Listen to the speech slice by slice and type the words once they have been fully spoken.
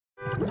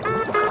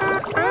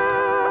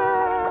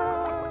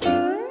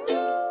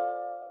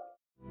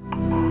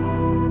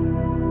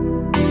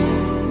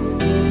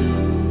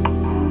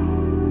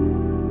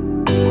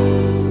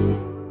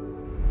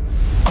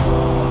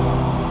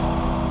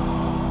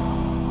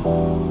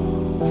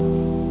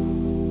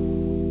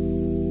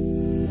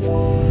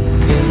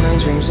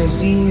dreams I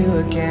see you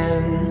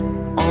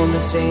again, on the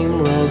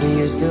same road we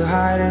used to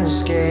hide and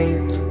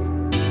escape.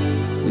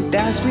 With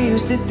dusk we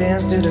used to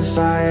dance to the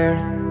fire,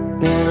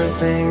 never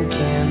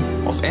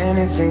thinking of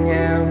anything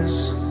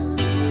else.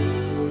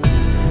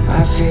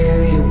 I feel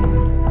you,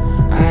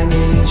 I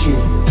need you,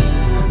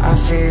 I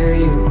feel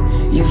you,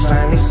 you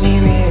finally see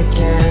me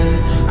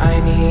again. I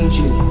need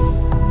you,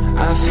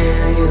 I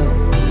feel you,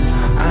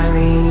 I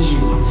need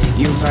you,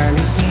 you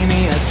finally see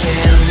me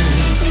again.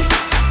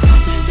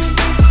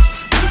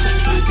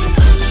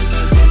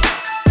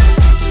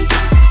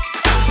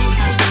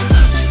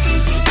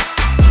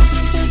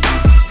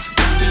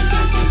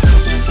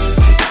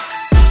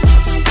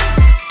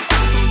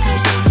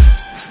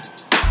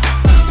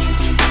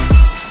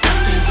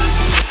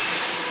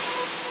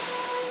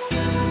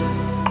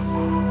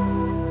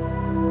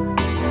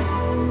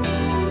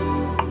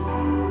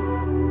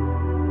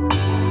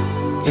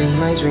 In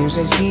my dreams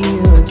I see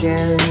you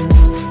again,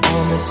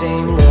 on the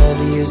same road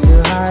we used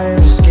to hide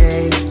and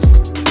escape.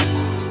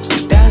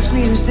 At dusk we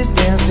used to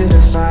dance to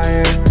the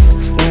fire,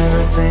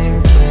 never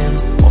thinking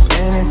of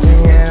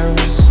anything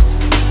else.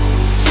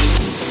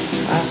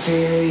 I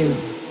feel you,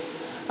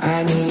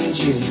 I need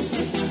you,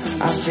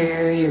 I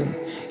feel you,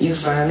 you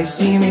finally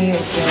see me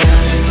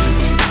again.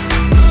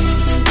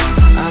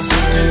 I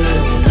feel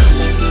you,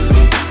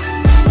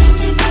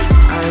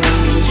 I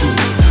need you,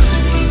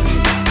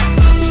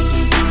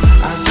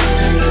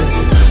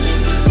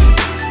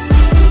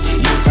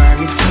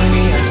 see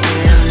me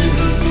again.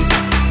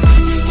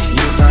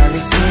 You finally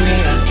see me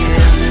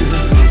again.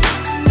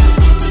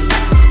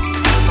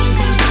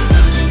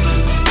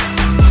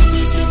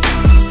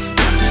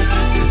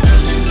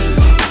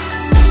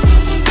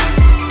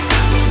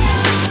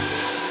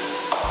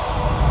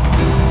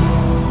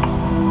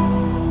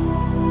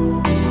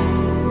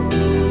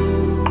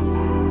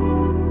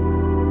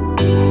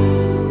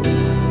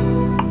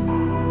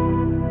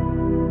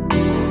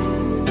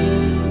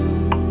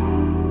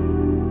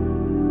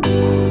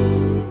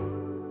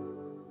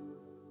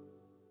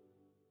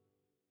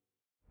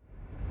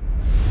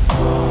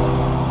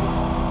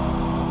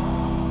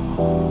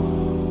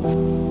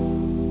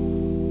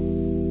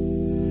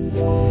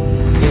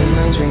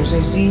 Dreams I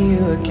see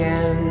you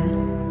again,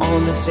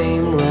 on the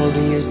same road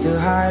we used to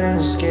hide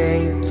and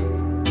escape.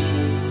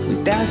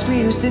 With dusk we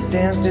used to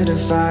dance to the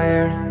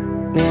fire,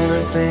 never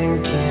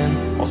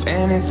thinking of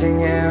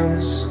anything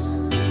else.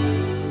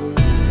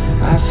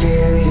 I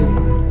feel you,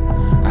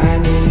 I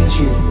need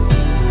you,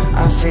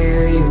 I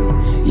feel you,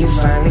 you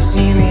finally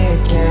see me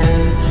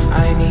again.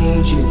 I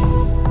need you,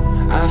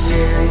 I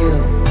feel you,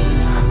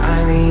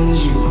 I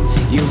need you,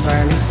 you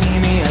finally see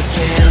me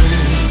again.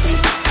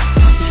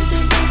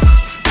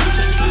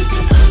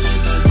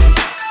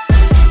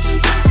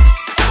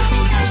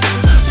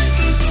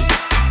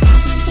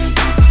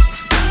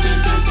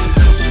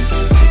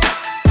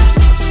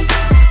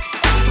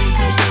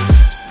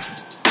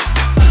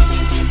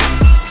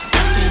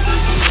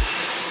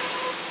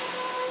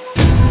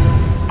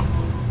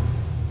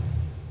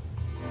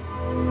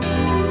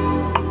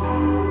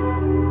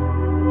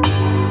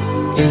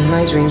 In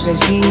my dreams I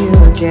see you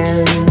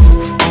again,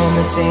 on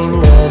the same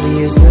road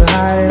we used to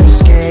hide and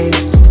escape.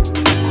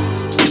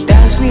 At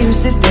dusk we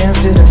used to dance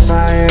to the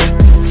fire,